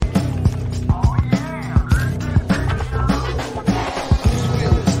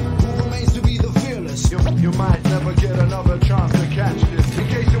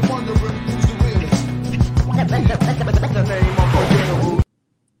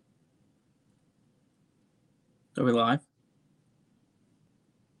Are we live?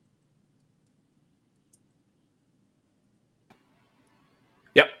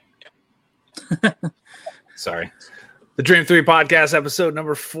 Yep. Sorry. The Dream 3 podcast, episode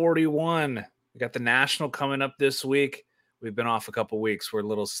number 41. We got the National coming up this week. We've been off a couple weeks. We're a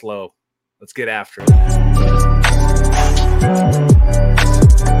little slow. Let's get after it.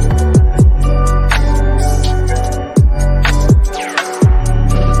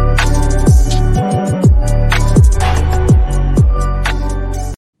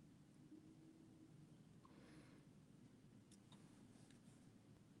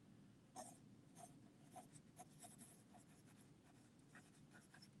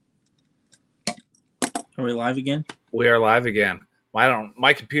 Are we live again? We are live again.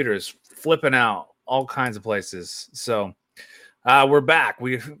 My computer is flipping out all kinds of places. So we're back.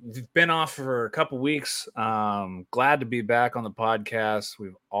 We've been off for a couple weeks. Glad to be back on the podcast.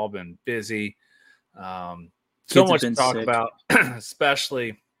 We've all been busy. So much to talk about,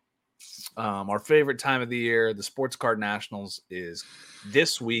 especially our favorite time of the year. The Sports Card Nationals is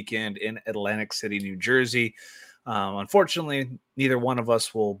this weekend in Atlantic City, New Jersey. Unfortunately, neither one of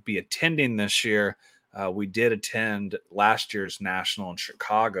us will be attending this year. We did attend last year's National in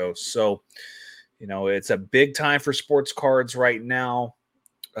Chicago. So, it's a big time for sports cards right now.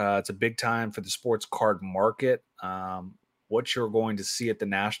 It's a big time for the sports card market. What you're going to see at the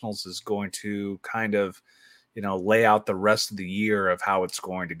Nationals is going to kind of, lay out the rest of the year of how it's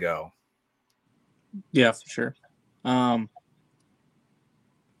going to go. Yeah, for sure.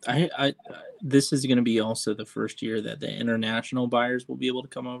 This is going to be also the first year that the international buyers will be able to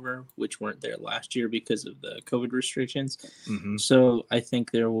come over, which weren't there last year because of the COVID restrictions. Mm-hmm. So I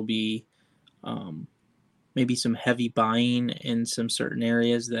think there will be maybe some heavy buying in some certain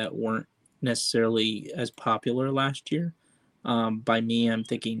areas that weren't necessarily as popular last year. By me, I'm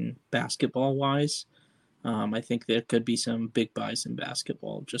thinking basketball-wise. I think there could be some big buys in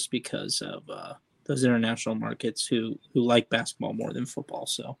basketball just because of those international markets who like basketball more than football.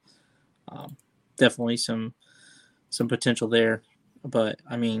 So definitely some potential there. But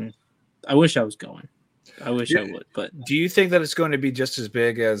I mean, I wish I was going. I wish I would. But do you think that it's going to be just as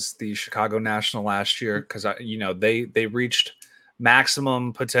big as the Chicago National last year? Because they reached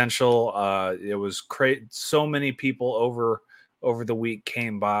maximum potential. It was so many people over the week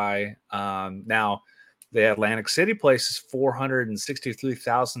came by. Now the Atlantic City place is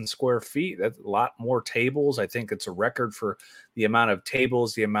 463,000 square feet. That's a lot more tables. I think it's a record for the amount of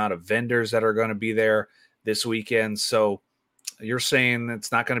tables, the amount of vendors that are going to be there this weekend. So you're saying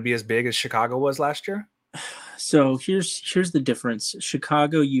it's not going to be as big as Chicago was last year? So here's the difference.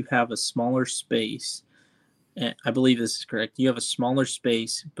 Chicago, you have a smaller space. And I believe this is correct. You have a smaller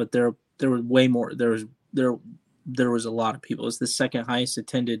space, but there were way more. There was a lot of people. It's the second highest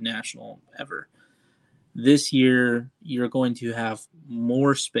attended national ever. This year, you're going to have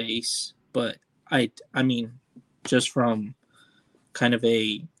more space, but I mean, just from kind of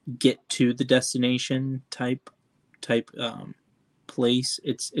a get to the destination type place,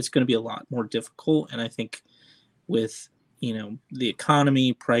 it's going to be a lot more difficult. And I think with the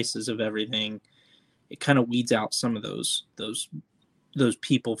economy, prices of everything, it kind of weeds out some of those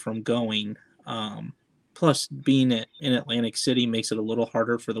people from going. Plus, being in Atlantic City makes it a little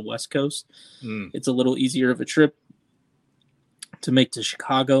harder for the West Coast. It's a little easier of a trip to make to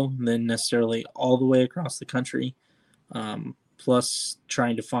Chicago than necessarily all the way across the country. Plus,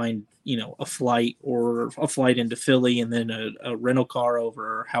 trying to find a flight into Philly and then a rental car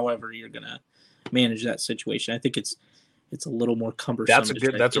over, or however you're gonna manage that situation. I think it's a little more cumbersome.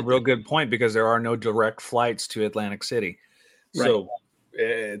 That's a real good point, because there are no direct flights to Atlantic City, right. So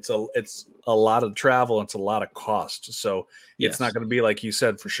it's a lot of travel. It's a lot of cost. So it's not going to be like you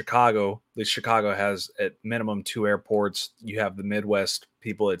said for Chicago. At least Chicago has at minimum 2 airports. You have the Midwest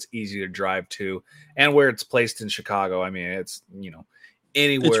people. It's easy to drive to, and where it's placed in Chicago, I mean, it's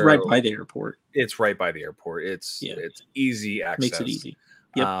anywhere. It's right by the airport. It's right by the airport. It's easy access. Makes it easy.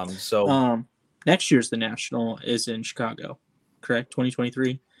 Yep. Next year's the National is in Chicago, correct?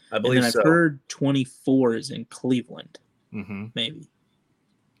 2023. I believe so. And then I've heard 24 is in Cleveland, maybe.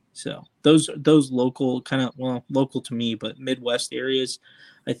 So those local local to me, but Midwest areas,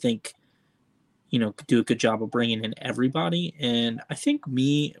 I think, do a good job of bringing in everybody. And I think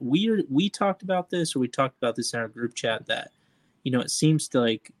we talked about this, or we talked about this in our group chat, that, it seems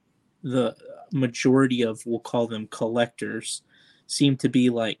like the majority of, we'll call them collectors, seem to be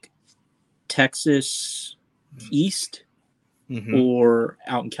like Texas East or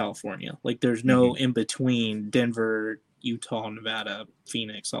out in California. Like there's no in between Denver, Utah, Nevada,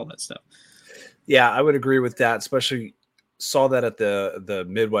 Phoenix, all that stuff. Yeah, I would agree with that. Especially saw that at the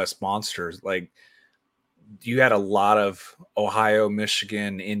Midwest Monsters. Like you had a lot of Ohio,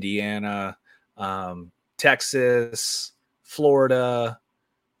 Michigan, Indiana, Texas, Florida,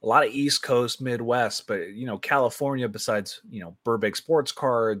 a lot of East Coast, Midwest, but California, besides Burbank Sports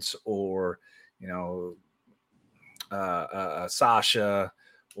Cards or Sasha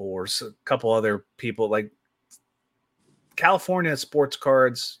or a couple other people, like California sports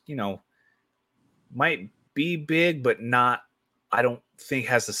cards, might be big, but not, I don't think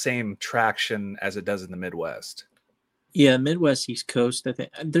has the same traction as it does in the Midwest. Yeah, Midwest, East Coast, I think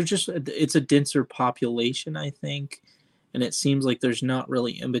it's a denser population, I think. And it seems like there's not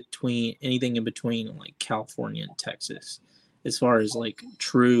really anything in between like California and Texas as far as like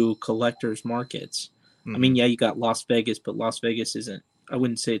true collectors markets. Mm-hmm. I mean, yeah, you got Las Vegas, but Las Vegas I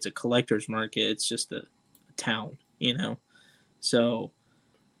wouldn't say it's a collector's market. It's just a town, So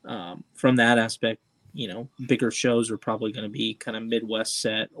from that aspect, bigger shows are probably going to be kind of Midwest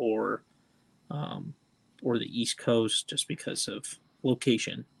set or the East Coast just because of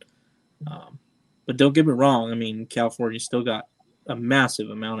location. But don't get me wrong. I mean, California still got a massive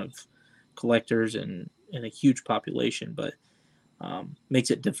amount of collectors and a huge population, but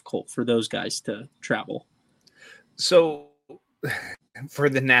makes it difficult for those guys to travel. So for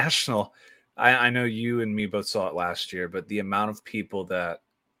the National, I know you and me both saw it last year, but the amount of people that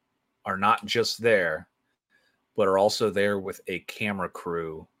are not just there, but are also there with a camera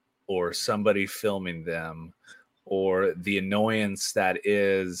crew or somebody filming them, or the annoyance that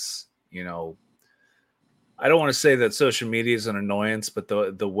is, I don't want to say that social media is an annoyance, but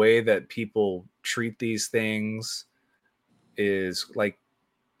the way that people treat these things is like,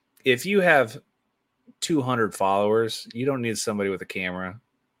 if you have 200 followers, you don't need somebody with a camera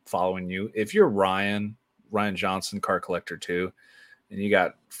following you. If you're Ryan Johnson, Car Collector 2, and you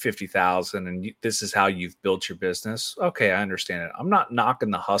got 50,000 and this is how you've built your business, okay, I understand it. I'm not knocking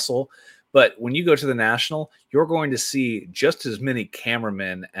the hustle, but when you go to the National, you're going to see just as many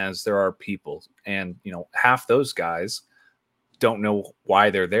cameramen as there are people. And, half those guys don't know why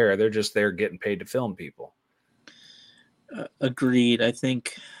they're there. They're just there getting paid to film people. Agreed. I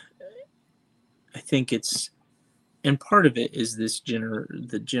think it's, and part of it is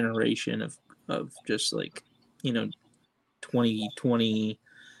the generation of just like, 2020,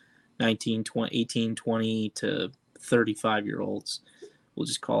 19, 20, 18, 20 to 35-year-olds. We'll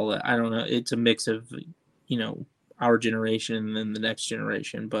just call it. I don't know. It's a mix of, our generation and then the next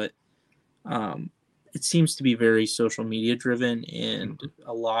generation. But it seems to be very social media driven, and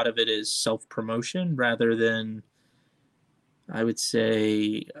a lot of it is self-promotion rather than, I would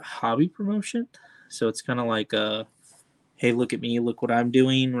say, hobby promotion. So it's kind of like, hey, look at me, look what I'm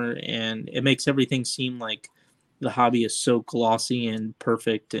doing. And it makes everything seem like the hobby is so glossy and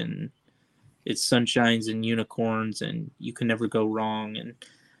perfect, and it's sunshines and unicorns and you can never go wrong. And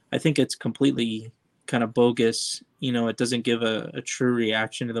I think it's completely kind of bogus. It doesn't give a true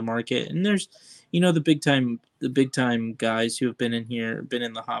reaction to the market. And there's, the big time guys who have been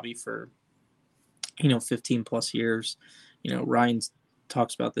in the hobby for, 15 plus years. Ryan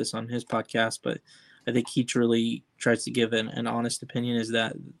talks about this on his podcast, but I think he truly tries to give an honest opinion, is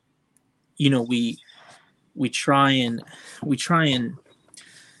that, we try and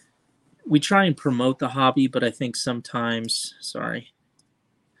promote the hobby, but I think sometimes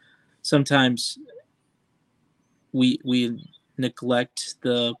we neglect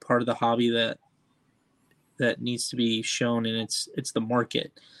the part of the hobby that needs to be shown, and it's the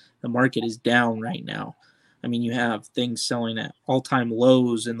market. The market is down right now. I mean, you have things selling at all-time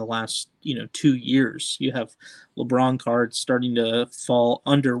lows in the last, 2 years. You have LeBron cards starting to fall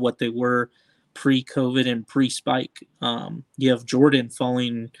under what they were pre-COVID and pre-spike. You have Jordan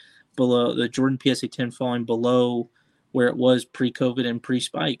falling below, the Jordan PSA 10 falling below where it was pre-COVID and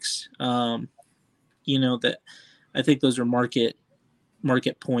pre-spikes. That I think those are market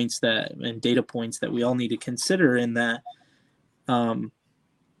points and data points that we all need to consider, in that,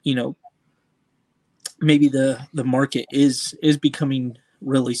 maybe the market is becoming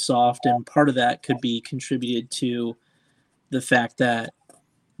really soft, and part of that could be contributed to the fact that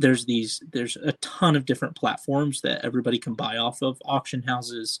there's a ton of different platforms that everybody can buy off of, auction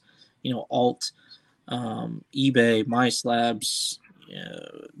houses, Alt, eBay, MySlabs,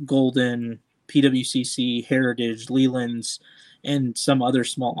 Golden, PWCC, Heritage, Leland's, and some other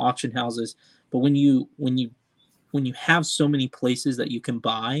small auction houses. But when you have so many places that you can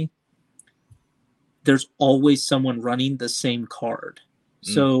buy, there's always someone running the same card.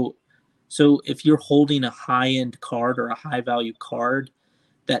 So if you're holding a high-end card or a high-value card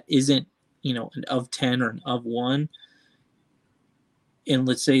that isn't, an of 10 or an of 1, and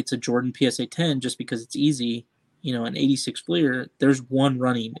let's say it's a Jordan PSA 10, just because it's easy, an 86 Fleer, there's one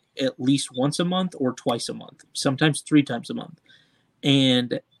running at least once a month or twice a month, sometimes 3 times a month.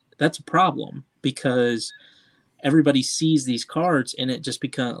 And that's a problem because everybody sees these cards and it just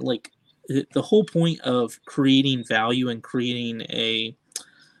becomes like the whole point of creating value and creating a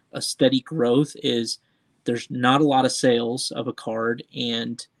steady growth is there's not a lot of sales of a card,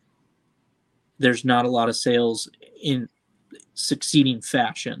 and there's not a lot of sales in succeeding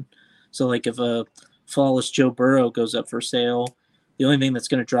fashion. So like if a Flawless Joe Burrow goes up for sale, the only thing that's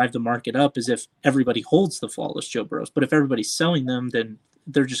going to drive the market up is if everybody holds the Flawless Joe Burrows. But if everybody's selling them, then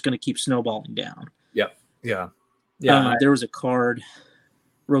they're just going to keep snowballing down. Yeah. There was a card,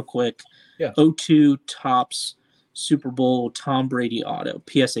 real quick. Yeah. 02 Topps Super Bowl Tom Brady auto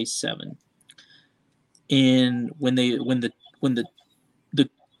PSA 7. And when the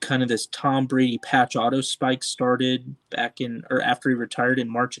kind of this Tom Brady patch auto spike started back in, or after he retired in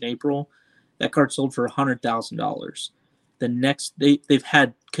March and April, that card sold for $100,000. The next, they've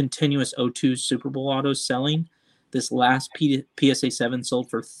had continuous 02 Super Bowl autos selling. This last PSA 7 sold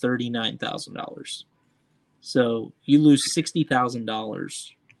for $39,000. So you lose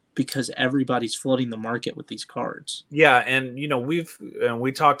 $60,000 because everybody's flooding the market with these cards. Yeah, and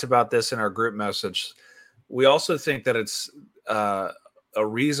we talked about this in our group message. We also think that it's a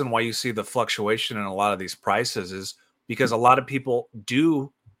reason why you see the fluctuation in a lot of these prices is because a lot of people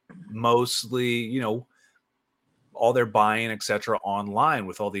do mostly, all their buying, etc., online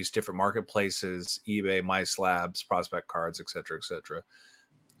with all these different marketplaces, eBay, MySlabs, Prospect Cards, etc., etc.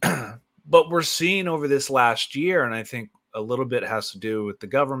 But we're seeing over this last year, and I think a little bit has to do with the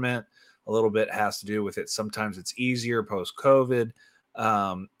government, a little bit has to do with it. Sometimes it's easier post-COVID,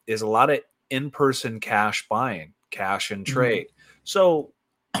 is a lot of in-person cash buying, cash and trade. Mm-hmm. So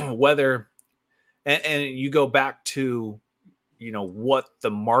whether, and you go back to, what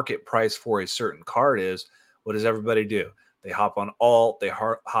the market price for a certain card is, what does everybody do? They hop on Alt, they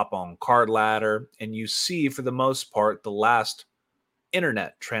hop on Card Ladder, and you see for the most part the last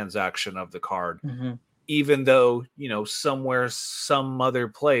internet transaction of the card, mm-hmm. even though, somewhere, some other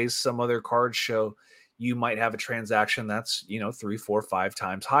place, some other card show, you might have a transaction that's, 3, 4, 5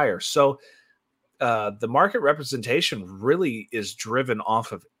 times higher. So the market representation really is driven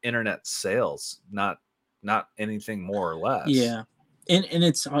off of internet sales, not anything more or less. Yeah. And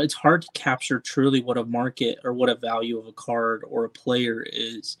it's hard to capture truly what a market or what a value of a card or a player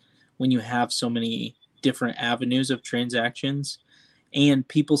is when you have so many different avenues of transactions. And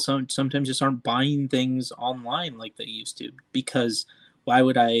people sometimes just aren't buying things online like they used to, because why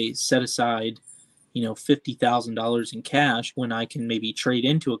would I set aside, $50,000 in cash when I can maybe trade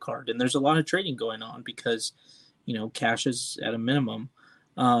into a card? And there's a lot of trading going on because, cash is at a minimum.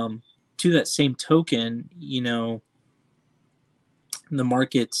 To that same token, the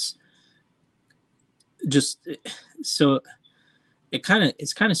market's just so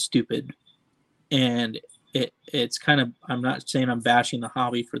it's kind of stupid, and it's kind of, I'm not saying I'm bashing the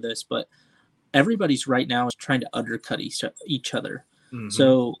hobby for this, but everybody's right now is trying to undercut each other. Mm-hmm.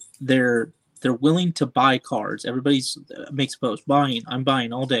 So they're willing to buy cards. Everybody's makes a post, I'm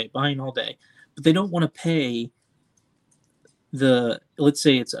buying all day, but they don't want to pay let's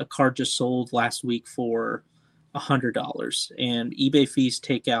say it's a card just sold last week for $100 and eBay fees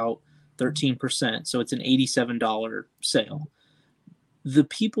take out 13%. So it's an $87 sale. The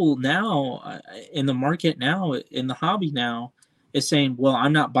people now in the market now, in the hobby now, is saying, well,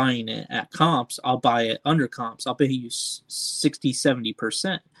 I'm not buying it at comps. I'll buy it under comps. I'll pay you 60,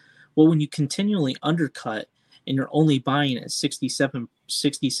 70%. Well, when you continually undercut and you're only buying at 60,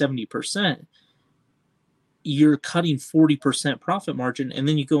 70%, you're cutting 40% profit margin. And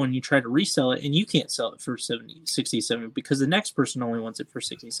then you go and you try to resell it and you can't sell it for 70, 60, 70 because the next person only wants it for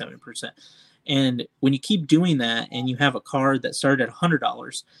 60, 70%. And when you keep doing that and you have a card that started at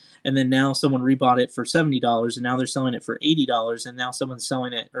 $100 and then now someone rebought it for $70 and now they're selling it for $80 and now someone's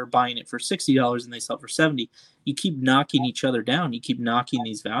selling it or buying it for $60 and they sell it for $70, you keep knocking each other down. You keep knocking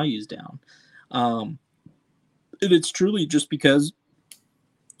these values down. And it's truly just because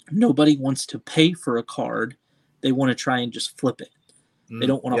nobody wants to pay for a card. They want to try and just flip it. They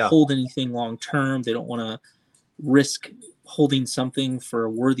don't want to hold anything long term. They don't want to risk holding something for a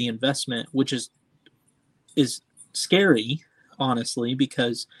worthy investment, which is scary, honestly,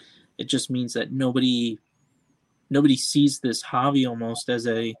 because it just means that nobody sees this hobby almost as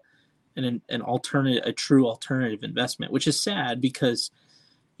an alternative, a true alternative investment, which is sad because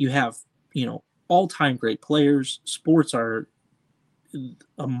you have, all-time great players. Sports are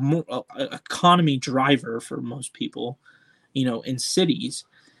a economy driver for most people, in cities.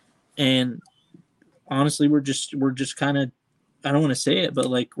 And honestly, we're just kind of, I don't want to say it, but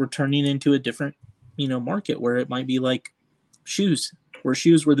like we're turning into a different, market where it might be like shoes, where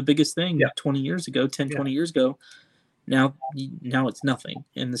shoes were the biggest thing 20 years ago, 20 years ago. Now it's nothing.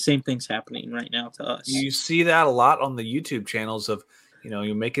 And the same thing's happening right now to us. You see that a lot on the YouTube channels of,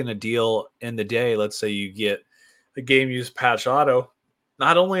 you're making a deal in the day. Let's say you get a game use patch auto.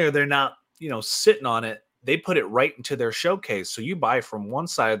 Not only are they not, sitting on it, they put it right into their showcase. So you buy from one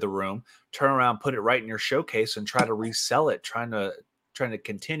side of the room, turn around, put it right in your showcase and try to resell it, trying to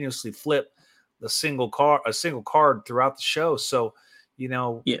continuously flip a single card throughout the show. So, kind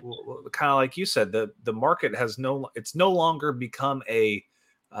of like you said, the market it's no longer become a,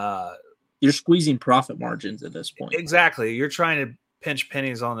 you're squeezing profit margins at this point. Exactly. You're trying to pinch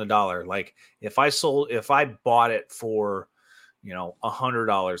pennies on the dollar. Like if I bought it for,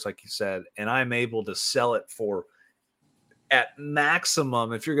 $100, like you said, and I'm able to sell it for at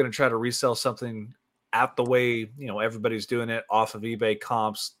maximum, if you're going to try to resell something at the way, everybody's doing it off of eBay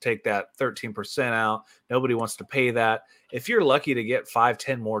comps, take that 13% out. Nobody wants to pay that. If you're lucky to get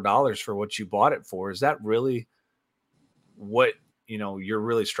 $5-10 more for what you bought it for, is that really what, you're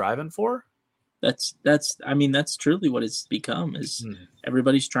really striving for? That's truly what it's become is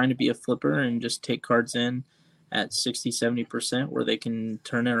everybody's trying to be a flipper and just take cards in at 60-70% where they can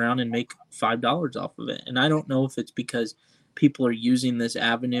turn it around and make $5 off of it. And I don't know if it's because people are using this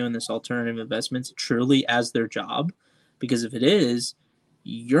avenue and this alternative investments truly as their job, because if it is,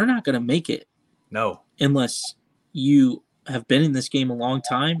 you're not going to make it. No. Unless you have been in this game a long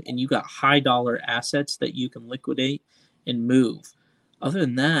time and you got high dollar assets that you can liquidate and move. Other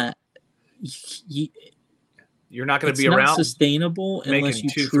than that, you're not going to be around. It's not sustainable unless you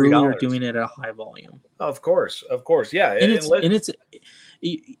truly are doing it at a high volume. Of course, yeah. And it's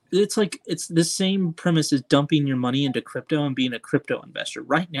like it's the same premise as dumping your money into crypto and being a crypto investor.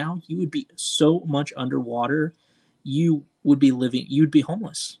 Right now, you would be so much underwater, you'd be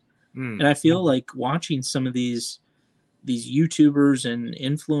homeless. And I feel like watching some of these YouTubers and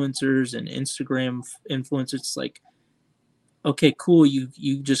influencers and Instagram influencers, it's like, okay, cool, you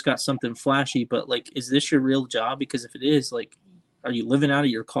just got something flashy, but like, is this your real job? Because if it is, like, are you living out of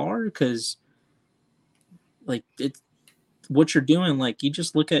your car? Because like what you're doing, like, you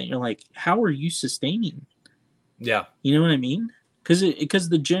just look at it and you're like, how are you sustaining? Yeah. You know what I mean? Because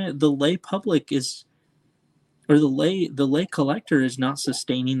the lay public is, or the lay collector is not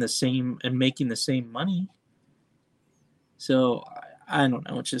sustaining the same and making the same money. So I don't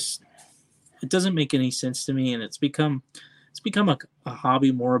know. It doesn't make any sense to me, and it's become a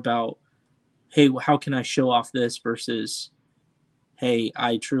hobby more about, hey, how can I show off this versus, hey,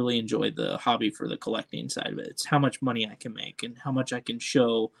 I truly enjoy the hobby for the collecting side of it. It's how much money I can make and how much I can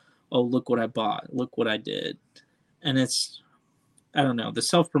show, oh, look what I bought, look what I did. And I don't know, the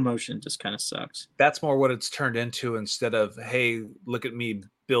self-promotion just kind of sucks. That's more what it's turned into instead of, hey, look at me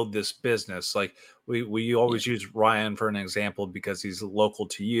build this business. Like we always use Ryan for an example because he's local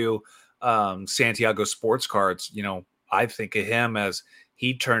to you. Santiago Sports Cards, I think of him as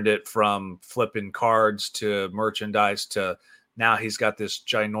he turned it from flipping cards to merchandise to now he's got this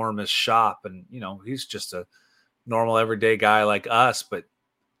ginormous shop, and he's just a normal everyday guy like us, but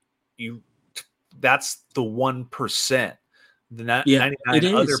that's the 1%. The 99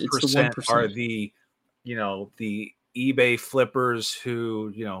 other percent are the the eBay flippers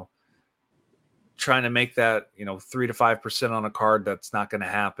who trying to make that 3 to 5% on a card that's not going to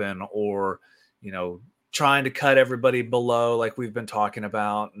happen, or trying to cut everybody below like we've been talking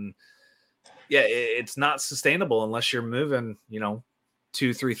about. And yeah, it's not sustainable unless you're moving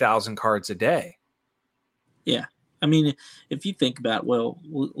 2,000-3,000 cards a day. Yeah, I mean, if you think about, well,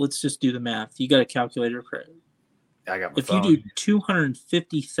 let's just do the math. You got a calculator? I got my if phone. You do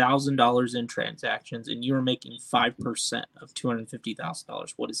 $250,000 in transactions and you're making 5% of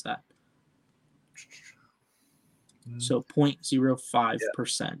 $250,000, what is that? So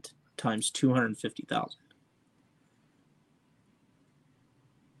 0.05% times 250,000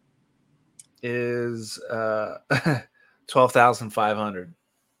 is 12,500.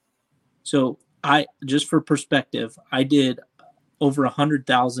 So just for perspective, I did over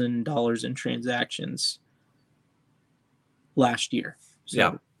 $100,000 in transactions last year. So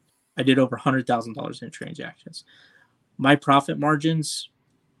yeah, I did over $100,000 in transactions. My profit margins,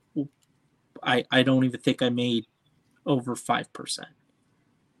 I don't even think I made over 5%.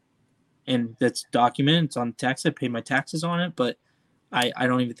 And that's documented. It's on tax. I pay my taxes on it, but I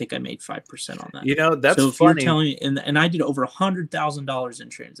don't even think I made 5% on that. That's so if funny. You're telling me, and I did over $100,000 in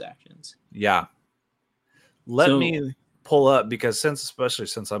transactions. Yeah. Let me pull up, because especially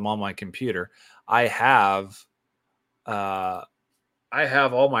since I'm on my computer, I have all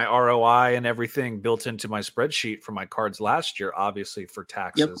my ROI and everything built into my spreadsheet for my cards last year, obviously for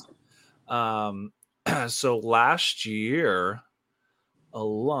taxes. Yep. So last year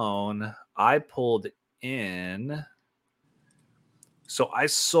alone, I pulled in. So I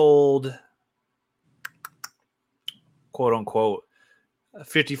sold, quote unquote,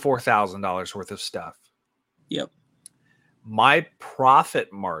 $54,000 worth of stuff. Yep. My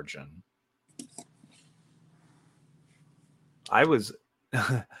profit margin, I was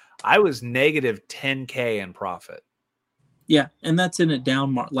I was negative 10K in profit. Yeah, and that's in a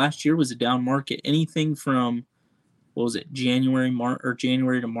down market. Last year was a down market. Anything from, what was it, January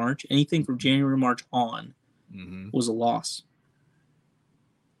to March? Anything from January to March on was a loss.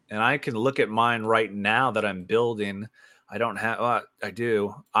 And I can look at mine right now that I'm building. I don't have. I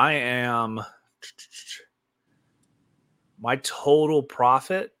do. I am. My total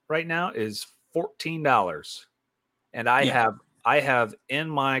profit right now is $14, and I have in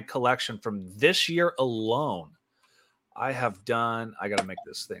my collection from this year alone. I have done. I got to make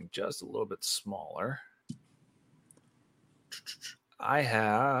this thing just a little bit smaller. I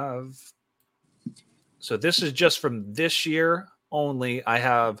have. So this is just from this year only.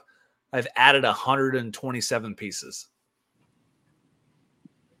 I've added 127 pieces.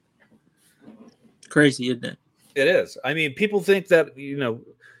 Crazy, isn't it? It is. I mean, people think that,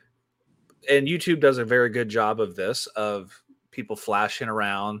 and YouTube does a very good job of this, of people flashing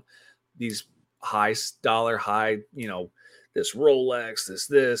around these high dollar, this Rolex,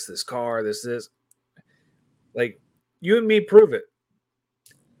 this car, this. Like, you and me prove it.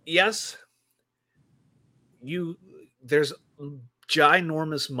 Yes, there's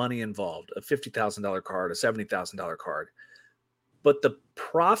ginormous money involved, a $50,000 card, a $70,000 card, but the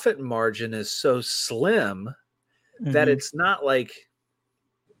profit margin is so slim that it's not like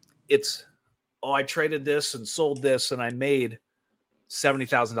I traded this and sold this and I made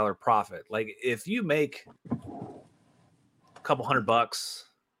 $70,000 profit. Like, if you make a couple $100,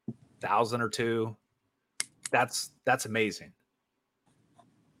 1,000 or two, that's amazing.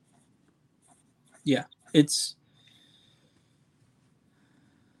 Yeah, it's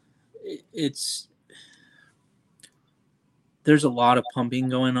there's a lot of pumping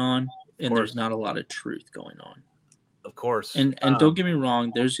going on, and there's not a lot of truth going on. Of course. And don't get me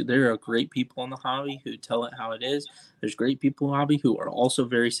wrong, there are great people in the hobby who tell it how it is. There's great people in the hobby who are also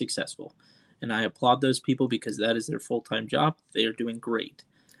very successful. And I applaud those people because that is their full-time job. They are doing great.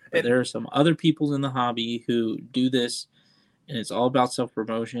 But there are some other people in the hobby who do this, and it's all about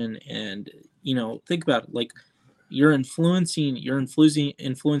self-promotion. And, think about it. Like, you're influencing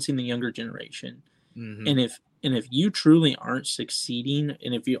the younger generation. Mm-hmm. And if you truly aren't succeeding,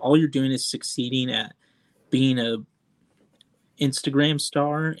 and if all you're doing is succeeding at being a Instagram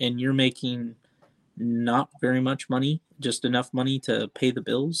star, and you're making not very much money, just enough money to pay the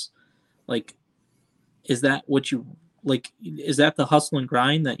bills, like, is that what you like? Is that the hustle and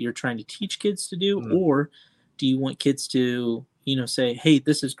grind that you're trying to teach kids to do? Or do you want kids to, say, hey,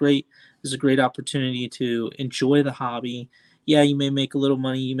 this is great. This is a great opportunity to enjoy the hobby. Yeah, you may make a little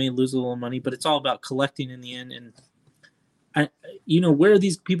money, you may lose a little money, but it's all about collecting in the end. And where are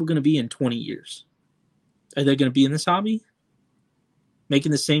these people going to be in 20 years? Are they going to be in this hobby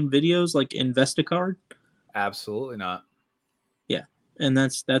making the same videos like Investacard? Absolutely not. Yeah, and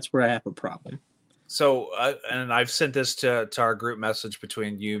that's where I have a problem. So, and I've sent this to our group message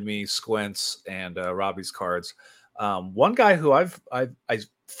between you, me, Squints, and Robbie's Cards. One guy who I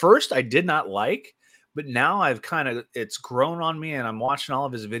first I did not like, but now it's grown on me, and I'm watching all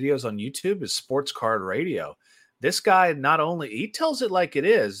of his videos on YouTube, is Sports Card Radio. This guy, he tells it like it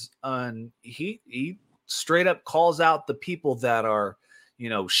is, and he straight up calls out the people that are,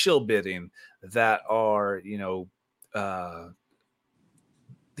 shill bidding, that are, he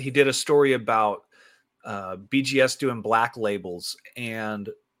did a story about BGS doing black labels, and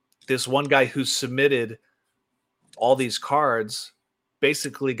this one guy who submitted all these cards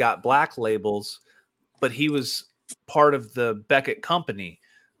basically got black labels, but he was part of the Beckett company,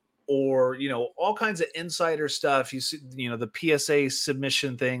 or, all kinds of insider stuff. You see, the PSA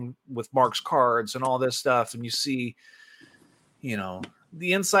submission thing with Mark's Cards and all this stuff. And you see,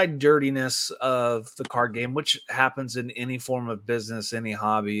 the inside dirtiness of the card game, which happens in any form of business, any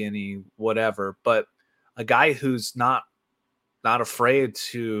hobby, any whatever. But a guy who's not afraid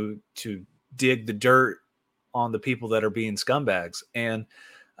to dig the dirt on the people that are being scumbags. And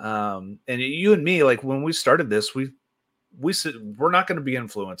you and me, like, when we started this, we said we're not going to be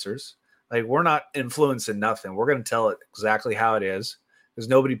influencers. Like, we're not influencing nothing. We're going to tell it exactly how it is, because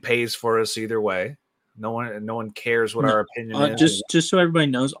nobody pays for us either way. No one cares what our opinion is. Just so everybody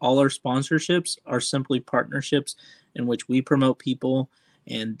knows, all our sponsorships are simply partnerships in which we promote people,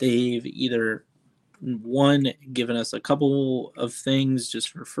 and they've either, one, given us a couple of things just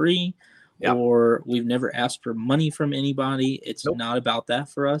for free, Yep. or we've never asked for money from anybody. It's Nope. not about that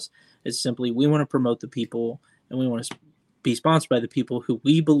for us. It's simply we want to promote the people, and we want to be sponsored by the people who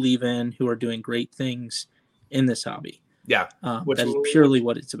we believe in, who are doing great things in this hobby. Yeah. That is purely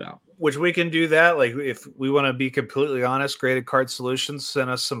what it's about. Which we can do that. Like, if we want to be completely honest, Graded Card Solutions sent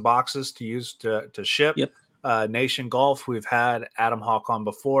us some boxes to use to ship. Yep. Nation Golf, we've had Adam Hawk on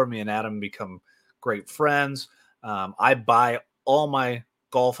before. Me and Adam become great friends. I buy all my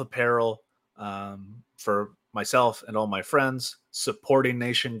golf apparel for myself and all my friends, supporting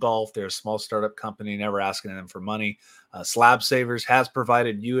Nation Golf. They're a small startup company, never asking them for money. Slab Savers has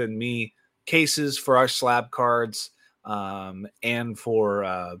provided you and me cases for our slab cards, and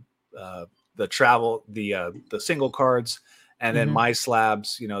for the travel, the single cards, and then my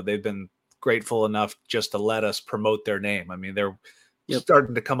slabs. You know, they've been grateful enough just to let us promote their name. I mean, they're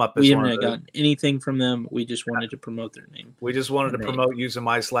starting to come up. We haven't gotten anything from them. We just wanted to promote their name. We just wanted to promote using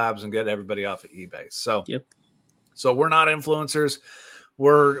my slabs and get everybody off of eBay. So, yep. So we're not influencers.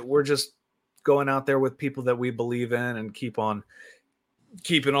 We're just going out there with people that we believe in and keeping on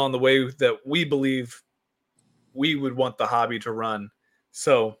the way that we believe we would want the hobby to run.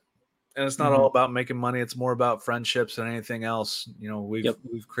 So, and it's not all about making money. It's more about friendships than anything else. You know,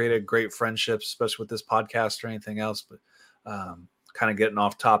 we've created great friendships, especially with this podcast or anything else, but kind of getting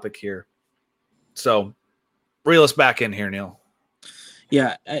off topic here. So reel us back in here, Neil.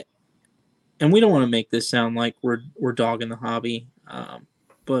 Yeah. And we don't want to make this sound like we're dogging the hobby.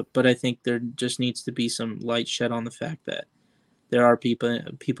 But I think there just needs to be some light shed on the fact that there are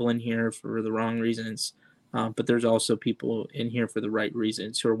people in here for the wrong reasons. But there's also people in here for the right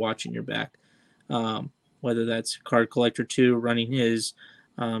reasons who are watching your back. Whether that's Card Collector 2 running his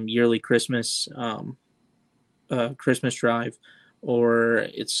yearly Christmas drive, or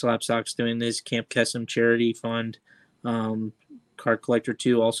it's Slab Socks doing this Camp Kesem charity fund. Card Collector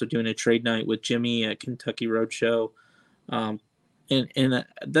 2 also doing a trade night with Jimmy at Kentucky Roadshow. And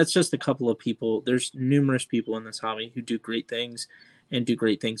that's just a couple of people. There's numerous people in this hobby who do great things and do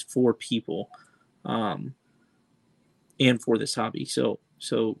great things for people. And for this hobby. So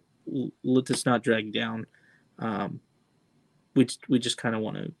let this not drag down. We just kind of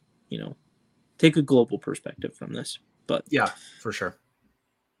want to, take a global perspective from this. But yeah, for sure.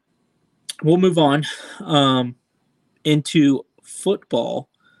 We'll move on into football.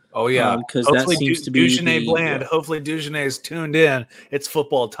 Oh yeah, because that seems to be Dugenais Bland. Hopefully Dugenais is tuned in. It's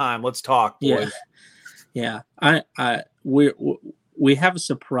football time. Let's talk, boys. Yeah. We have a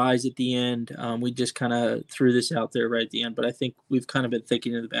surprise at the end. We just kind of threw this out there right at the end, but I think we've kind of been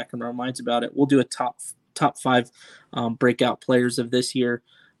thinking in the back of our minds about it. We'll do a top 5 breakout players of this year,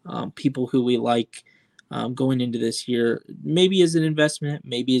 people who we like going into this year, maybe as an investment,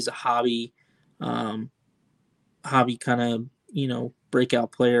 maybe as a hobby kind of,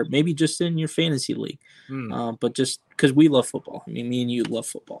 breakout player, maybe just in your fantasy league. But just because we love football. I mean, me and you love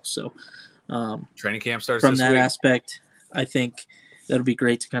football. So training camp starts from this that week. aspect. I think that'll be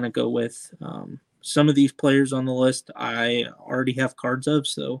great to kind of go with. Some of these players on the list I already have cards of,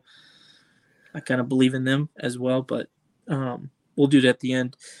 so I kind of believe in them as well. But we'll do it at the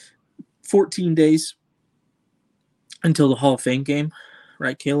end. 14 days until the Hall of Fame game,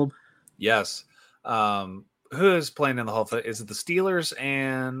 right, Caleb? Yes. Who is playing in the Hall of Fame? Is it the Steelers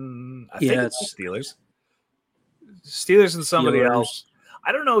and I think it's the Steelers. Steelers and somebody else.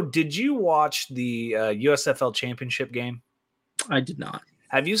 I don't know. Did you watch the USFL championship game? I did not.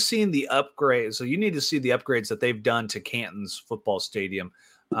 Have you seen the upgrades? So you need to see the upgrades that they've done to Canton's football stadium.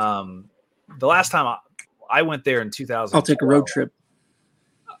 The last time I went there in 2000. I'll take a road trip.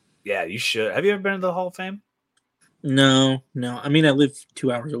 Yeah, you should. Have you ever been to the Hall of Fame? No. I mean, I live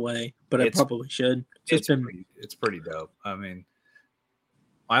 2 hours away, but I probably should. It's pretty dope. I mean,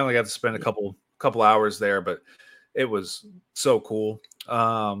 I only got to spend a couple hours there, but it was so cool.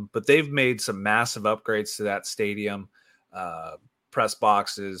 But they've made some massive upgrades to that stadium. Press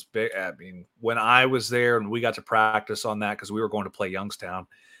boxes. I mean, when I was there and we got to practice on that because we were going to play Youngstown,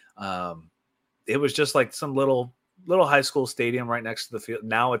 it was just like some little high school stadium right next to the field.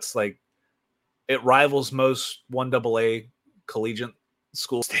 Now it's like it rivals most 1AA collegiate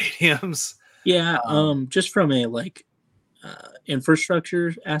school stadiums. Yeah, just from a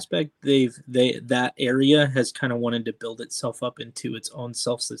infrastructure aspect, that area has kind of wanted to build itself up into its own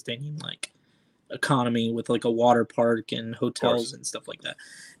self-sustaining economy with a water park and hotels and stuff like that,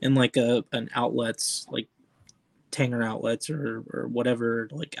 and an outlets like Tanger outlets or whatever,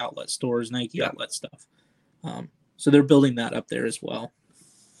 outlet stores, Nike outlet stuff. So they're building that up there as well.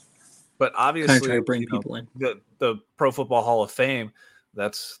 But obviously, trying to bring people in. The Pro Football Hall of Fame.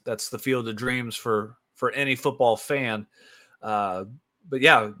 That's the field of dreams for any football fan. But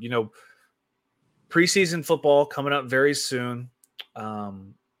yeah, preseason football coming up very soon.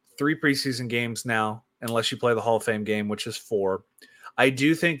 3 preseason games now, unless you play the Hall of Fame game, which is 4. I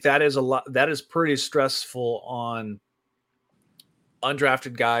do think that is a lot. That is pretty stressful on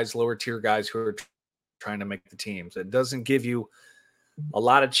undrafted guys, lower tier guys who are trying to make the teams. It doesn't give you a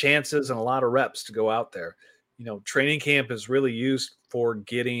lot of chances and a lot of reps to go out there. Training camp is really used for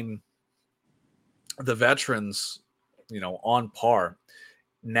getting the veterans, on par.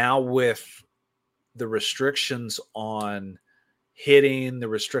 Now with the restrictions on hitting, the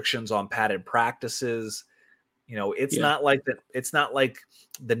restrictions on padded practices, it's not like that. It's not like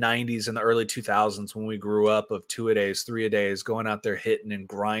the 90s and the early 2000s when we grew up of 2-a-days, 3-a-days, going out there hitting and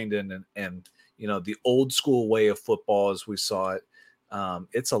grinding and the old school way of football as we saw it.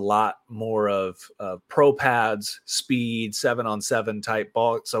 It's a lot more of pro pads, speed, 7-on-7 type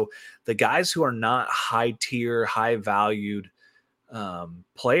ball. So the guys who are not high tier, high valued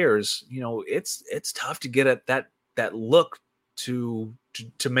players, it's tough to get at that look to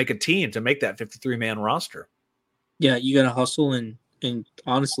make a team, to make that 53-man roster. Yeah, you got to hustle, and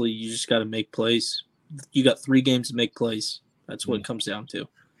honestly, you just got to make plays. You got 3 games to make plays. That's what it comes down to.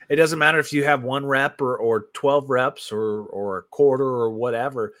 It doesn't matter if you have 1 rep or 12 reps or a quarter or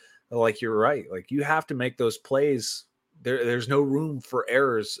whatever. Like, you're right. Like, you have to make those plays. There's no room for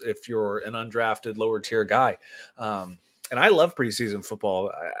errors if you're an undrafted lower tier guy. And I love preseason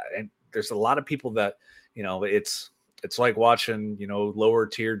football. And there's a lot of people that, it's like watching, lower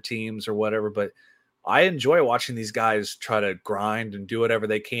tiered teams or whatever, but I enjoy watching these guys try to grind and do whatever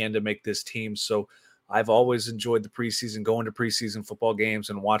they can to make this team. So I've always enjoyed the preseason, going to preseason football games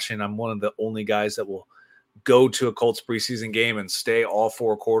and watching. I'm one of the only guys that will go to a Colts preseason game and stay all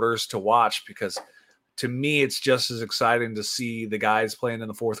 4 quarters to watch, because to me, it's just as exciting to see the guys playing in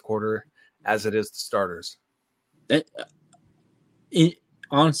the 4th quarter as it is the starters.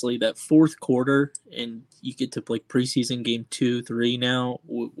 Honestly, that 4th quarter, and you get to play preseason game 2, 3 now,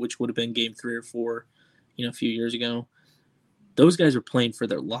 which would have been game 3 or 4, a few years ago. Those guys are playing for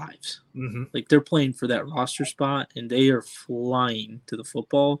their lives. Mm-hmm. Like, they're playing for that roster spot, and they are flying to the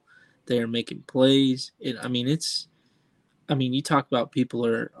football. They are making plays. You talk about people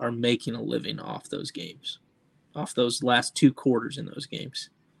are making a living off those games, off those last 2 quarters in those games.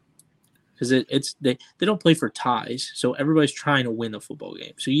 Because they don't play for ties, so everybody's trying to win the football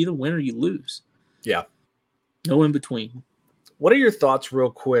game. So you either win or you lose. Yeah. No in between. What are your thoughts real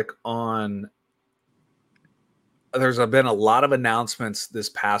quick on – there's been a lot of announcements this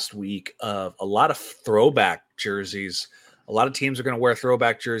past week of a lot of throwback jerseys. A lot of teams are going to wear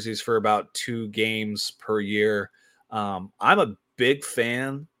throwback jerseys for about 2 games per year. I'm a big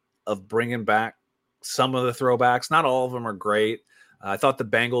fan of bringing back some of the throwbacks. Not all of them are great. I thought the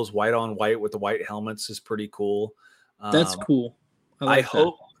Bengals white on white with the white helmets is pretty cool. That's cool. I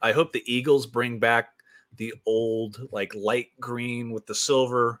hope the Eagles bring back the old, like, light green with the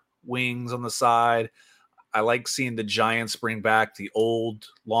silver wings on the side. I like seeing the Giants bring back the old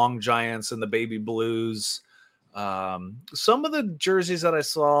long Giants and the baby blues. Some of the jerseys that I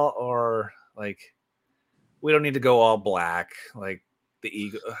saw are like, we don't need to go all black. Like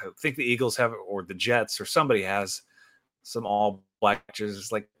I think the Eagles have, or the Jets or somebody has some all black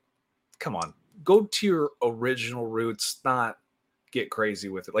jerseys. Like, come on, go to your original roots, not get crazy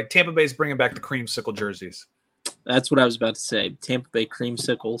with it. Like, Tampa Bay's bringing back the creamsicle jerseys. That's what I was about to say. Tampa Bay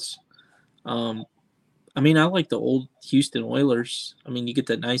creamsicles. I like the old Houston Oilers. You get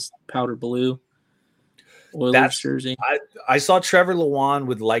that nice powder blue Oilers jersey. I saw Trevor Lewan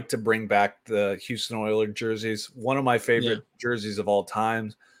would like to bring back the Houston Oilers jerseys. One of my favorite jerseys of all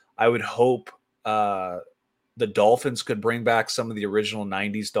time. I would hope the Dolphins could bring back some of the original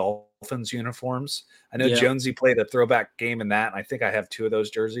 90s Dolphins uniforms. I know Jonesy played a throwback game in that, and I think I have 2 of those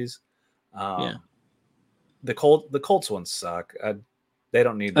jerseys. The Colts ones suck. They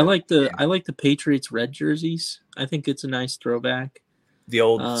don't need that. I like the Patriots red jerseys. I think it's a nice throwback. The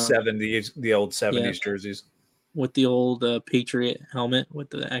old 70s jerseys with the old Patriot helmet with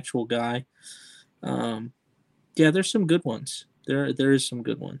the actual guy. There's some good ones. There is some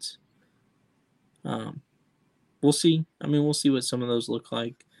good ones. We'll see. We'll see what some of those look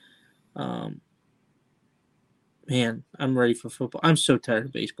like. Man, I'm ready for football. I'm so tired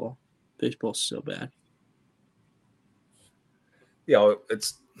of baseball. Baseball's so bad.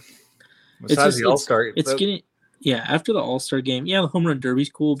 It's the All-Star. It's getting after the All-Star game. The home run derby's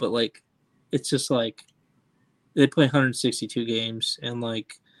cool, but like, it's just like they play 162 games and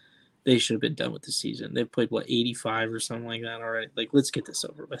like they should have been done with the season. They've played 85 or something like that already. Like, let's get this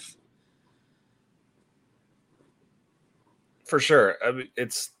over with. For sure.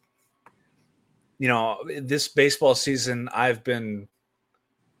 It's this baseball season, I've been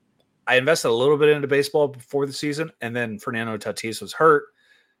I invested a little bit into baseball before the season, and then Fernando Tatis was hurt.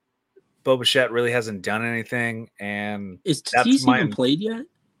 Bo Bichette really hasn't done anything, and Is that's Tatis even played yet?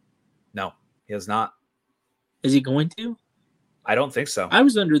 No, he has not. Is he going to? I don't think so. I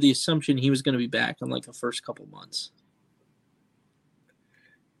was under the assumption he was going to be back in like the first couple months.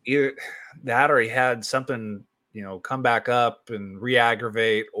 Either that or he had something, come back up and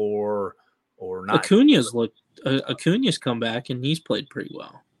re-aggravate or not. Acuna's come back and he's played pretty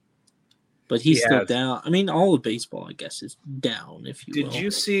well. But he's still down. I mean, all of baseball, I guess, is down, if you will. Did you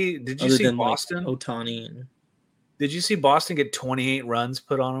see Boston? Like Ohtani Did you see Boston get 28 runs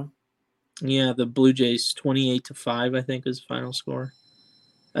put on them? Yeah, the Blue Jays 28-5, I think, is the final score.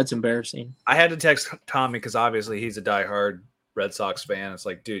 That's embarrassing. I had to text Tommy because obviously he's a diehard Red Sox fan. It's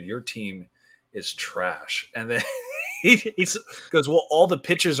like, dude, your team is trash. And then he goes, well, all the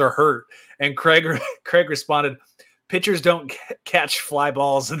pitchers are hurt. And Craig responded, pitchers don't catch fly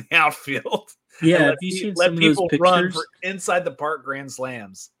balls in the outfield. Yeah, have you seen some of those pictures? Run for inside the park grand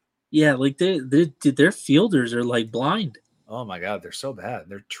slams. Yeah, like their fielders are like blind. Oh my God, they're so bad.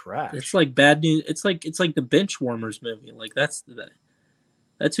 They're trash. It's like bad news. It's like the Benchwarmers movie. Like that's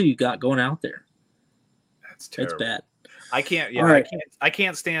who you got going out there. That's terrible. It's bad. I can't. Yeah, right. I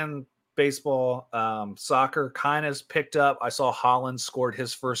can't stand baseball. Soccer kind of picked up. I saw Haaland scored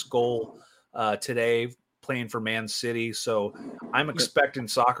his first goal today, playing for Man City. So I'm expecting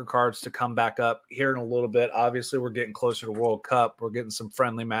soccer cards to come back up here in a little bit. Obviously, we're getting closer to World Cup. We're getting some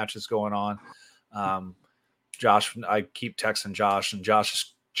friendly matches going on. Josh, I keep texting Josh, and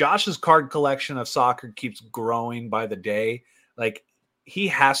Josh's card collection of soccer keeps growing by the day. Like he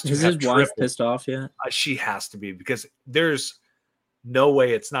has to. Is his wife pissed off yet? She has to be, because there's no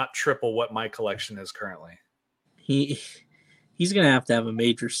way it's not triple what my collection is currently. He's gonna have to have a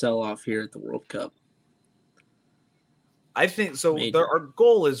major sell-off here at the World Cup. I think so. Our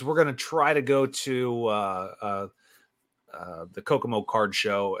goal is we're gonna try to go to the Kokomo card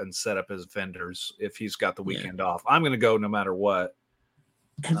show and set up his vendors if he's got the weekend off. I'm going to go no matter what.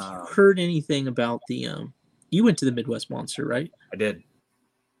 Have you heard anything about the you went to the Midwest Monster, right? I did.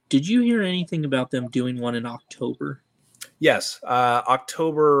 Did you hear anything about them doing one in October? Yes.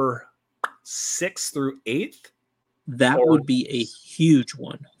 October 6th through 8th. That would be a huge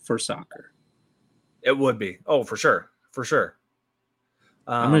one for soccer. It would be. Oh, for sure. For sure.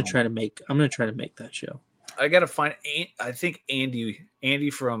 I'm going to try to make that show. I got to find, I think Andy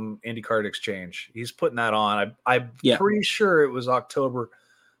from Andy Card Exchange. He's putting that on. I'm pretty sure it was October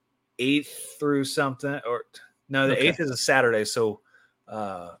 8th through something. Or no, the 8th is a Saturday. So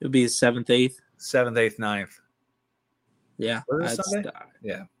it would be the 7th, 8th. 7th, 8th, 9th. Yeah.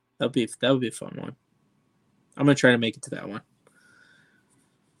 Yeah. That would be a fun one. I'm going to try to make it to that one.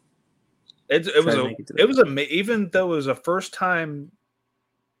 Even though it was a first time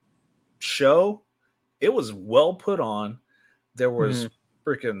show, it was well put on. There was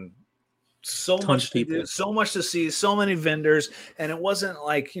freaking so much people, so much to see, so many vendors, and it wasn't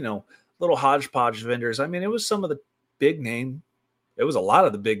like, little hodgepodge vendors. I mean, it was some of the big name. It was a lot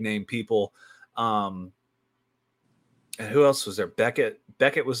of the big name people. And who else was there? Beckett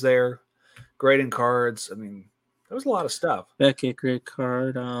was there. Grading cards. I mean, there was a lot of stuff. Beckett, Grade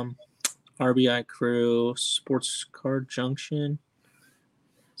Card, RBI Crew, Sports Card Junction.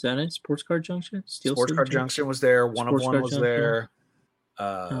 Is that it? Sports Card Junction? Sports Card Junction was there. One of One was there.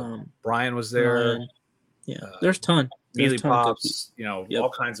 Brian was there. There's a ton. Mealy Pops, all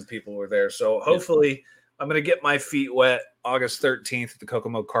kinds of people were there. So hopefully I'm going to get my feet wet August 13th at the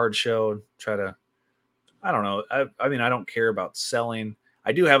Kokomo Card Show and try to, I don't know. I mean, I don't care about selling.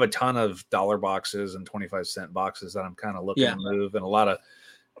 I do have a ton of dollar boxes and 25-cent boxes that I'm kind of looking to move, and a lot of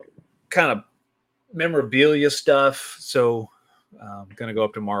kind of memorabilia stuff. So I'm going to go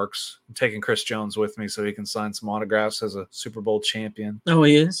up to Mark's. I'm taking Chris Jones with me so he can sign some autographs as a Super Bowl champion. Oh,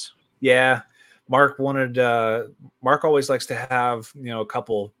 he is? Yeah. Mark always likes to have, a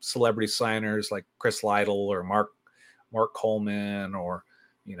couple celebrity signers like Chris Lytle or Mark Coleman or,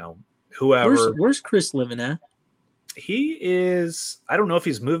 whoever. Where's Chris living at? He is, I don't know if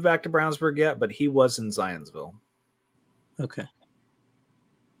he's moved back to Brownsburg yet, but he was in Zionsville. Okay.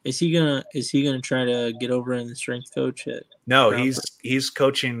 Is he gonna try to get over in the strength coach at? No, he's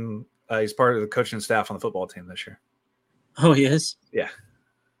coaching. He's part of the coaching staff on the football team this year. Oh, he is? Yeah.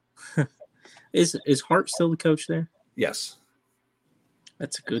 Is Hart still the coach there? Yes.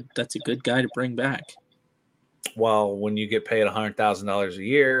 That's a good guy to bring back. Well, when you get paid $100,000 a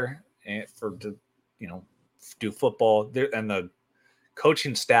year and do football there, and the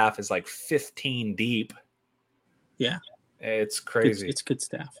coaching staff is like 15 deep. Yeah. It's crazy. It's good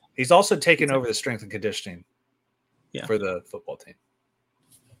staff. He's also taken over the strength and conditioning for the football team.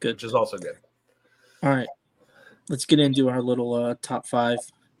 Good. which is also good. All right. Let's get into our little top 5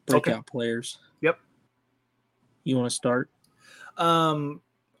 breakout players. Yep. You want to start?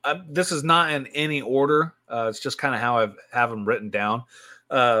 This is not in any order. It's just kind of how I have them written down.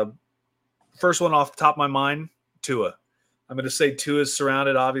 First one off the top of my mind, Tua. I'm going to say Tua is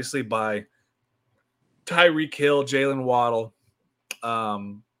surrounded, obviously, by Tyreek Hill, Jalen Waddle.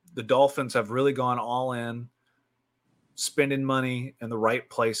 The Dolphins have really gone all in, spending money in the right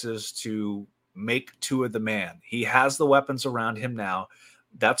places to make Tua the man. He has the weapons around him now.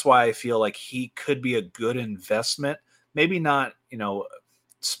 That's why I feel like he could be a good investment. Maybe not,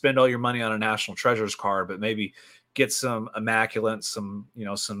 spend all your money on a National Treasures card, but maybe get some Immaculate, some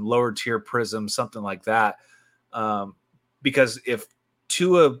lower tier Prism, something like that. Because if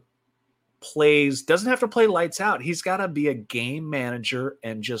Tua doesn't have to play lights out, he's got to be a game manager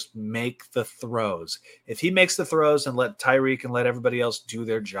and just make the throws. If he makes the throws and let Tyreek and let everybody else do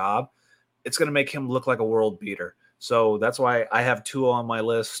their job, it's going to make him look like a world beater. So that's why I have Tua on my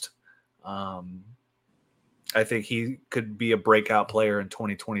list. I think he could be a breakout player in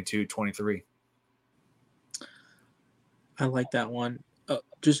 2022-23. I like that one.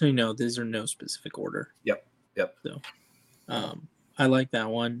 Just so you know, these are no specific order. Yep. So, I like that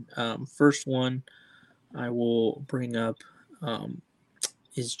one. First one I will bring up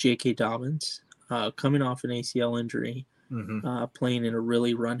is J.K. Dobbins, coming off an ACL injury, playing in a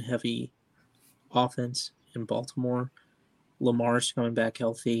really run-heavy offense in Baltimore. Lamar's coming back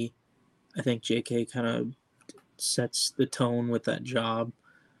healthy. I think J.K. kind of sets the tone with that job.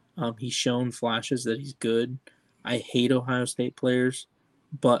 He's shown flashes that he's good. I hate Ohio State players,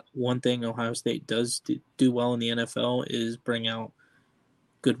 but one thing Ohio State does do well in the NFL is bring out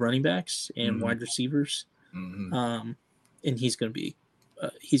good running backs and wide receivers. And he's going to be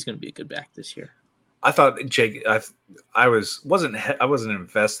a good back this year. I thought I wasn't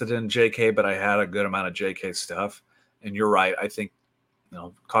invested in JK, but I had a good amount of JK stuff. And you're right. I think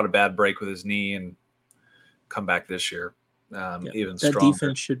caught a bad break with his knee and come back this year even stronger. That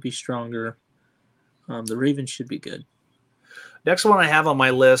defense should be stronger. The Ravens should be good. Next one I have on my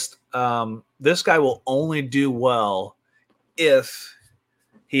list. This guy will only do well if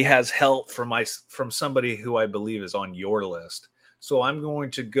he has help from somebody who I believe is on your list. So I'm going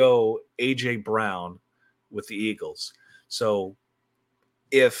to go A.J. Brown with the Eagles. So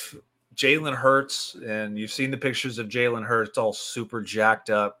if Jalen Hurts, and you've seen the pictures of Jalen Hurts all super jacked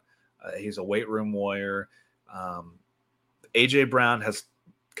up, he's a weight room warrior. A.J. Brown has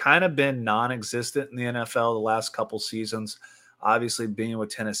kind of been non-existent in the NFL the last couple seasons. Obviously, being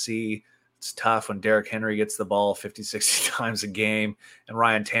with Tennessee, it's tough when Derrick Henry gets the ball 50, 60 times a game, and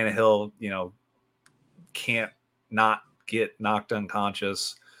Ryan Tannehill, can't not get knocked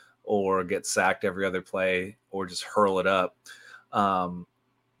unconscious or get sacked every other play or just hurl it up.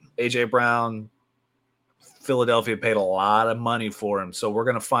 A.J. Brown, Philadelphia paid a lot of money for him, so we're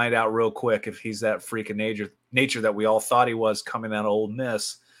going to find out real quick if he's that freak of nature that we all thought he was coming out of Ole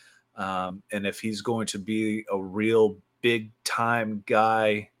Miss, and if he's going to be a real big-time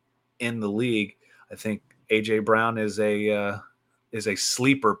guy in the league. I think A.J. Brown is a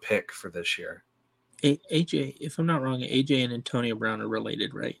sleeper pick for this year. AJ, if I'm not wrong, AJ and Antonio Brown are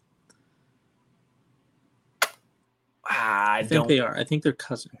related, right? I think they are. I think they're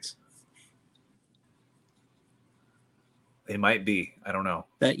cousins. They might be. I don't know.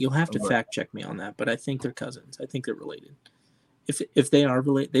 That you'll have to fact check me on that, but I think they're cousins. I think they're related. If they are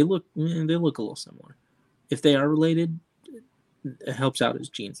related, they look a little similar. If they are related, it helps out his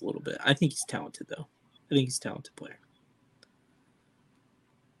genes a little bit. I think he's talented, though. I think he's a talented player.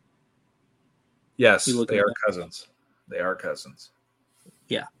 Yes, they are cousins. They are cousins.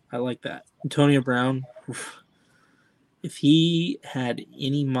 Yeah, I like that. Antonio Brown, if he had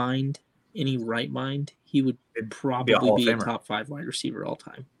any right mind, he would probably be a top 5 wide receiver all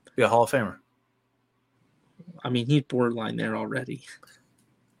time. Be a Hall of Famer. I mean, he's borderline there already.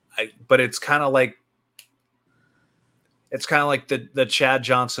 But it's kind of like the Chad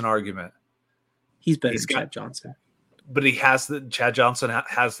Johnson argument. He's better than Chad Johnson. But Chad Johnson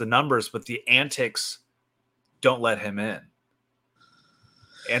has the numbers, but the antics don't let him in.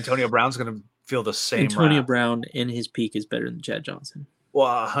 Antonio Brown's going to feel the same. Antonio Brown in his peak is better than Chad Johnson.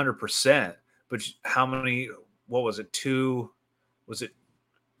 Well, 100%. But how many? What was it? 2? Was it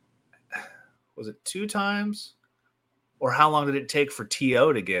 2 times? Or how long did it take for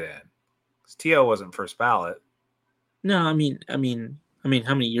T.O. to get in? Because T.O. wasn't first ballot. No, I mean, how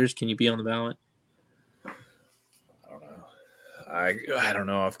many years can you be on the ballot? I don't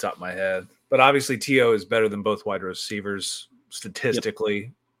know off the top of my head, but obviously T.O. is better than both wide receivers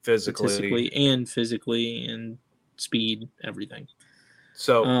statistically, physically, and speed, everything.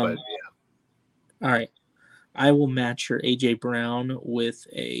 So, but yeah. All right. I will match your AJ Brown with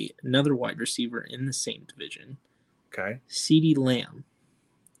another wide receiver in the same division. Okay. CeeDee Lamb.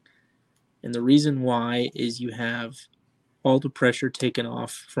 And the reason why is you have all the pressure taken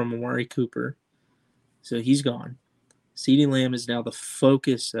off from Amari Cooper. So he's gone. CeeDee Lamb is now the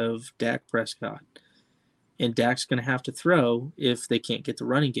focus of Dak Prescott. And Dak's going to have to throw if they can't get the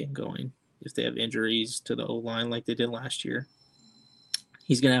running game going. If they have injuries to the O-line like they did last year.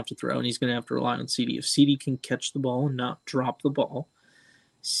 He's going to have to throw, and he's going to have to rely on CeeDee. If CeeDee can catch the ball and not drop the ball,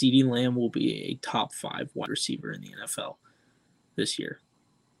 CeeDee Lamb will be a top 5 wide receiver in the NFL this year.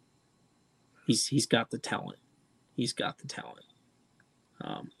 He's got the talent. He's got the talent.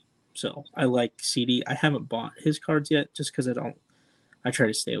 So I like CeeDee. I haven't bought his cards yet just because I try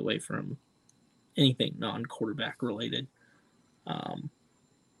to stay away from anything non-quarterback related.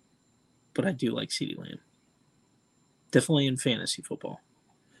 But I do like CeeDee Lamb. Definitely in fantasy football.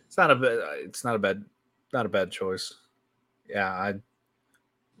 It's not a bad choice. Yeah,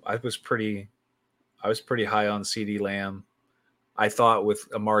 I was pretty high on CeeDee Lamb. I thought with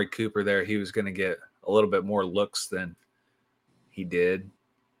Amari Cooper there, he was going to get a little bit more looks than he did.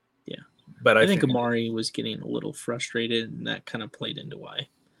 Yeah. But I think Amari was getting a little frustrated, and that kind of played into why.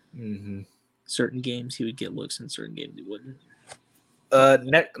 Mm-hmm. Certain games he would get looks, and certain games he wouldn't.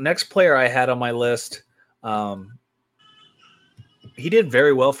 Next player I had on my list, he did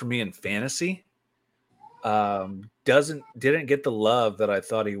very well for me in fantasy. Didn't get the love that I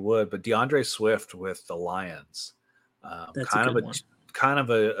thought he would, but DeAndre Swift with the Lions. That's kind of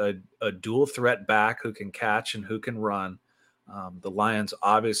a dual threat back who can catch and who can run. The Lions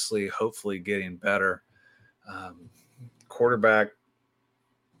obviously, hopefully getting better. Quarterback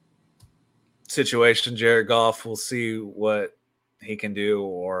situation, Jared Goff, we'll see what he can do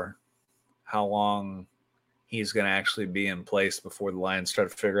or how long he's going to actually be in place before the Lions start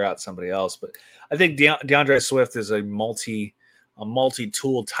to figure out somebody else. But I think DeAndre Swift is a multi-tool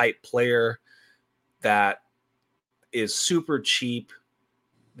type player that is super cheap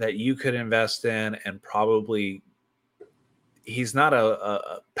that you could invest in, and probably he's not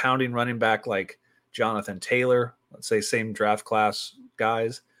a pounding running back like Jonathan Taylor, let's say same draft class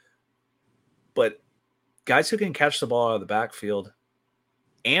guys, but guys who can catch the ball out of the backfield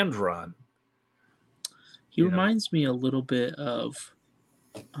and run. He reminds me a little bit of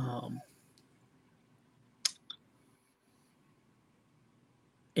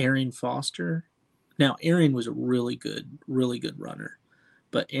Arian Foster. Now, Arian was a really good runner,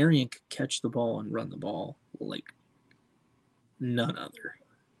 but Arian could catch the ball and run the ball like none other.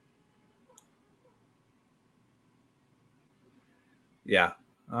 Yeah,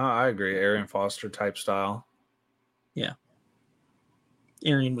 I agree. Arian Foster type style. Yeah.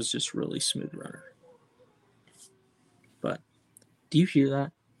 Arian was just really smooth runner. But do you hear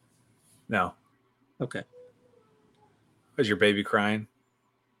that? No. Okay. Is your baby crying?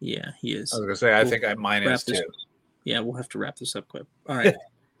 Yeah, he is. I was going to say, I think mine is too. Yeah, we'll have to wrap this up quick. All right.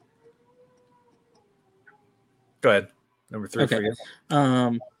 Go ahead. Number 3 for you.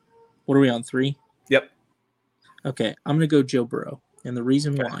 What are we on, 3? Yep. Okay, I'm going to go Joe Burrow. And the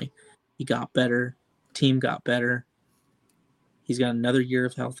reason why, he got better, team got better. He's got another year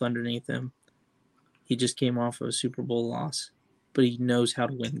of health underneath him. He just came off of a Super Bowl loss, but he knows how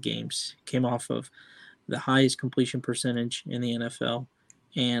to win games. Came off of the highest completion percentage in the NFL.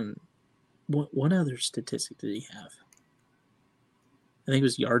 And what other statistic did he have? I think it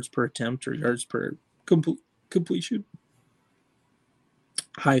was yards per attempt or yards per completion.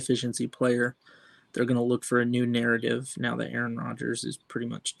 High efficiency player. They're going to look for a new narrative now that Aaron Rodgers is pretty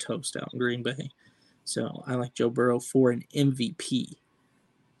much toast out in Green Bay. So I like Joe Burrow for an MVP.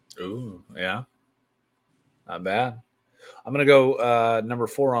 Ooh, yeah. Not bad. I'm going to go number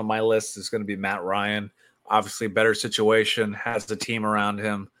 4 on my list is going to be Matt Ryan. Obviously, better situation, has the team around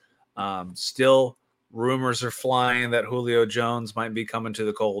him. Still, rumors are flying that Julio Jones might be coming to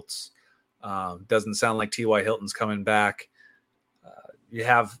the Colts. Doesn't sound like T.Y. Hilton's coming back. You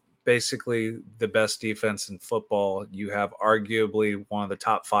have basically the best defense in football. You have arguably one of the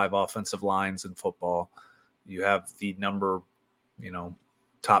top 5 offensive lines in football. You have the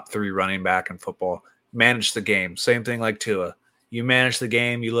top 3 running back in football. Manage the game. Same thing like Tua. You manage the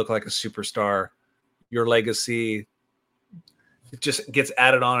game, you look like a superstar. Your legacy, it just gets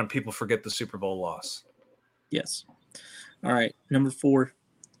added on and people forget the Super Bowl loss. Yes. All right. Number 4,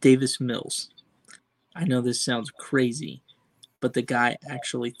 Davis Mills. I know this sounds crazy, but the guy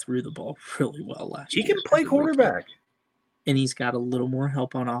actually threw the ball really well last year. He can play quarterback. And he's got a little more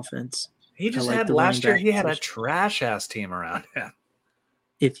help on offense. He just had last year, he had a trash-ass team around him.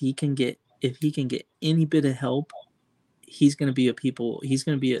 If he can get any bit of help, he's going to be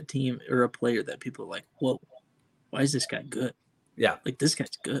a team or a player that people are like, whoa, why is this guy good? Yeah. Like, this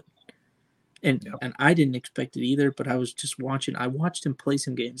guy's good. And I didn't expect it either, but I was just watching. I watched him play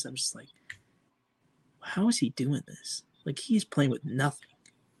some games. I'm just like, how is he doing this? Like, he's playing with nothing.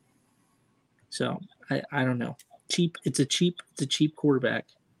 So I don't know. It's a cheap quarterback,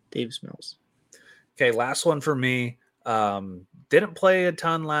 Davis Mills. Okay, last one for me. Didn't play a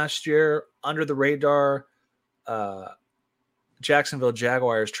ton last year. Under the radar, Jacksonville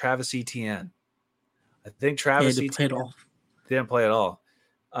Jaguars, Travis Etienne. I think Travis Etienne didn't play at all.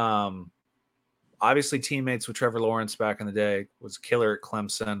 Obviously, teammates with Trevor Lawrence back in the day, was a killer at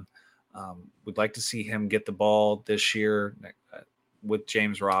Clemson. We'd like to see him get the ball this year with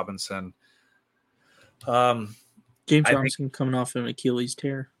James Robinson. Robinson coming off of an Achilles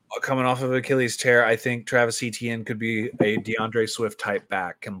tear. Coming off of Achilles tear, I think Travis Etienne could be a DeAndre Swift type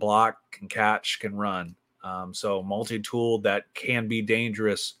back. Can block, can catch, can run. So multi-tool that can be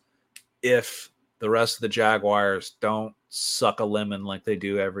dangerous if the rest of the Jaguars don't suck a lemon like they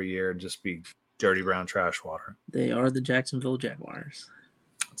do every year and just be dirty brown trash water. They are the Jacksonville Jaguars.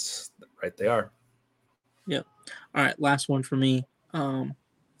 That's right, they are. Yep. All right, last one for me.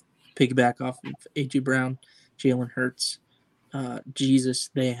 Piggyback off of A.J. Brown, Jalen Hurts.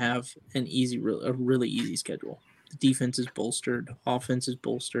 They have a really easy schedule. The defense is bolstered, offense is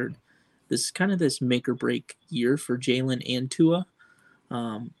bolstered. This is kind of this make or break year for Jalen and Tua.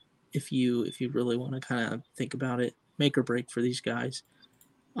 If you really want to kind of think about it, make or break for these guys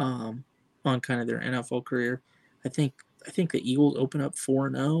on kind of their NFL career. I think the Eagles open up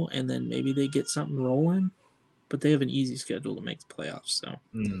 4-0 and then maybe they get something rolling, but they have an easy schedule to make the playoffs. So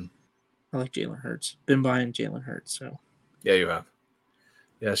I like Jalen Hurts. Been buying Jalen Hurts. So yeah, you have.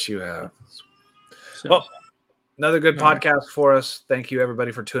 Yes, you have. So, well, another good podcast for us. Thank you,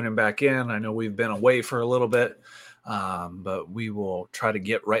 everybody, for tuning back in. I know we've been away for a little bit, but we will try to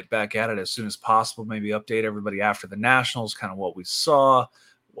get right back at it as soon as possible. Maybe update everybody after the Nationals, kind of what we saw,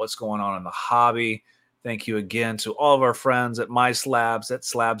 what's going on in the hobby. Thank you again to all of our friends at MySlabs, at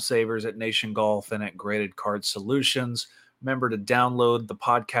Slab Savers, at Nation Golf, and at Graded Card Solutions. Remember to download the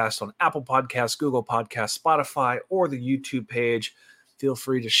podcast on Apple Podcasts, Google Podcasts, Spotify, or the YouTube page. Feel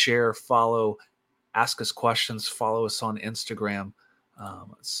free to share, follow, ask us questions, follow us on Instagram.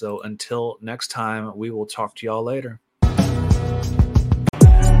 So until next time, we will talk to y'all later.